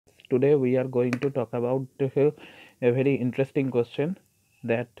today we are going to talk about a very interesting question.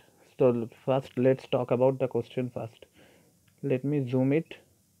 That so first let's talk about the question first. Let me zoom it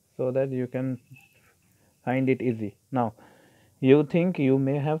so that you can find it easy. Now, you think you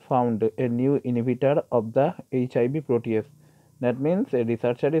may have found a new inhibitor of the HIV protease. That means a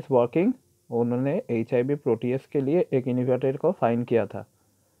researcher is working. उन्होंने HIV protease के लिए एक inhibitor को find किया था.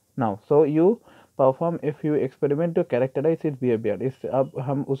 Now, so you perform a few experiment to characterize its behavior. इस अब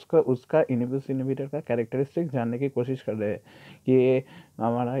हम उसका इनहिबिटर का कैरेक्टरिस्टिक जानने की कोशिश कर रहे हैं कि ये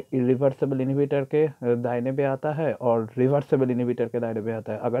हमारा इरिवर्सिबल इनहिबिटर के दायरे पे आता है और रिवर्सिबल इनहिबिटर के दायरे पे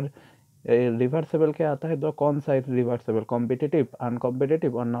आता है. अगर रिवर्सिबल के आता है तो कौन सा रिवर्सिबल, कॉम्पिटिटिव,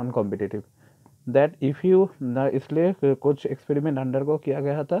 अनकॉम्पिटिटिव और non competitive. That if you इसलिए कुछ एक्सपेरिमेंट अंडरगो किया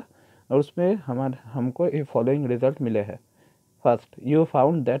गया था और उसमें हमको ये फॉलोइंग रिजल्ट मिले हैं. First, you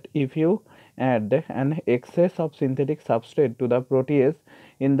found that if you add an excess of synthetic substrate to the protease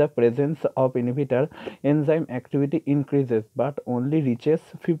in the presence of inhibitor, enzyme activity increases but only reaches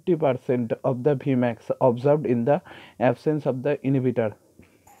 50% of the Vmax observed in the absence of the inhibitor.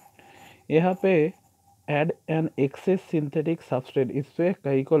 यहाँ पे add N access synthetic substrate, इससे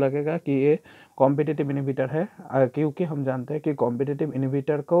कई को लगेगा कि ये competitive inhibitor है, क्योंकि हम जानते हैं कि कॉम्पिटिटिव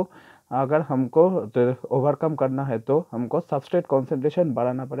इनहिबिटर को अगर हमको ओवरकम करना है तो हमको सबस्ट्रेट कॉन्सेंट्रेशन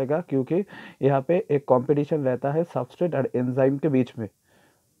बढ़ाना पड़ेगा, क्योंकि यहाँ पे एक कॉम्पिटिशन रहता है सबस्ट्रेट और एंजाइम के बीच में.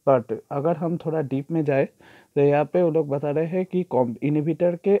 बट अगर हम थोड़ा डीप में जाए तो यहाँ पे वो लोग बता रहे हैं कि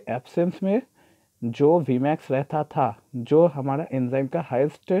इनहिबिटर के एब्सेंस में जो वीमैक्स रहता था, जो हमारा एंजाइम का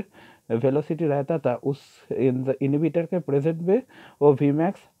हाईएस्ट वेलोसिटी रहता था, उस इनहिबिटर के प्रेजेंट में वो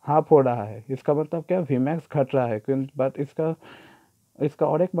वीमैक्स हाफ हो रहा है. इसका मतलब क्या, वीमैक्स घट रहा है. बट इसका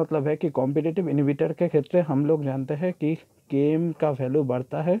और एक मतलब है कि कॉम्पिटिटिव इनहिबिटर के क्षेत्र हम लोग जानते हैं कि केम का वैल्यू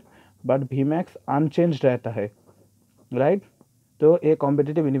बढ़ता है बट वीमैक्स अनचेंज रहता है, राइट. तो ये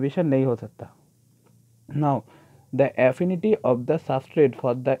कॉम्पिटिटिव इनहिबिशन नहीं हो सकता. Now the affinity of the substrate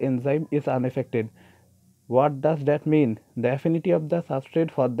for the enzyme is unaffected. What does that mean? The affinity of the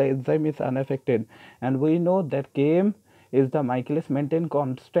substrate for the enzyme is unaffected, and we know that Km is the Michaelis-Menten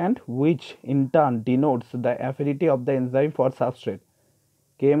constant, which in turn denotes the affinity of the enzyme for substrate.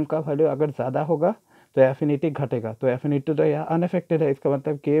 Km का value अगर ज़्यादा होगा तो affinity घटेगा, तो affinity तो यहाँ unaffected है, इसका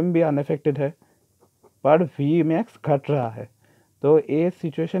मतलब Km भी अनअफेक्टेड है पर Vmax घट रहा है. तो ये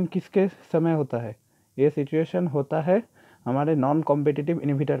सिचुएशन किसके समय होता है? ये सिचुएशन होता है हमारे नॉन कॉम्पिटिटिव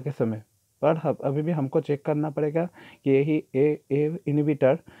इनहिबिटर के समय. पर अभी भी हमको चेक करना पड़ेगा कि यही ए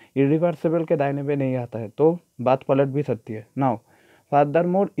इनहिबिटर इरिवर्सिबल के दायरे में नहीं आता है, तो बात पलट भी सकती है. Now further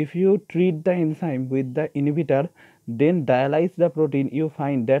more, if you treat the enzyme with the inhibitor then डायलाइज the protein, you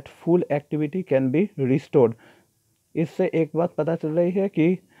find that full activity can be restored. इससे एक बात पता चल रही है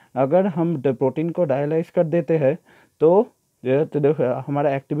कि अगर हम प्रोटीन को डायलाइज कर देते हैं तो हमारा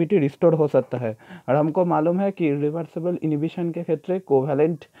एक्टिविटी रिस्टोर हो सकता है. और हमको मालूम है कि रिवर्सिबल इनहिबिशन के क्षेत्र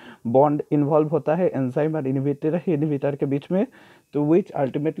कोवैलेंट बॉन्ड इन्वॉल्व होता है एंजाइम और इनहिबिटर के बीच में, तो which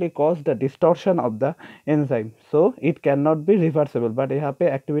ultimately cause the distortion of the enzyme, so it can not be reversible. But यहाँ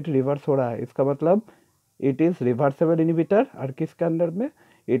पे एक्टिविटी रिवर्स हो रहा है, इसका मतलब इट इज़ रिवर्सिबल इनहिबिटर. और किसके अंदर में,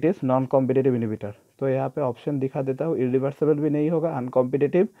 it is non competitive inhibitor. तो यहाँ पे ऑप्शन दिखा देता हूँ, इरिवर्सिबल भी नहीं होगा,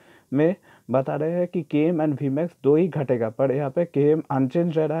 अनकॉम्पिटिटिव में बता रहे हैं कि केम एंड वीमैक्स दो ही घटेगा, पर यहाँ पे केम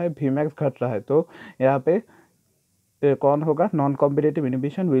अनचेंज रह रहा है, वीमैक्स घट रहा है. तो यहाँ पे कौन होगा, non competitive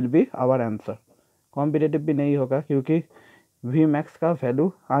inhibition will be our answer. Competitive भी नहीं होगा क्योंकि वीमैक्स का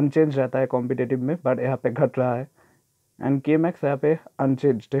वैल्यू अनचेंज रहता है कॉम्पिटिटिव में, बट यहाँ पे घट रहा है. एंड के मैक्स यहाँ पे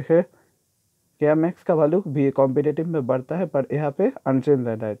अनचेंज्ड है, के मैक्स का वैल्यू भी कॉम्पिटिटिव में बढ़ता है पर यहाँ पे अनचेंज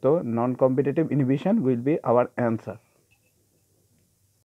रहता है. तो non competitive inhibition will be our answer.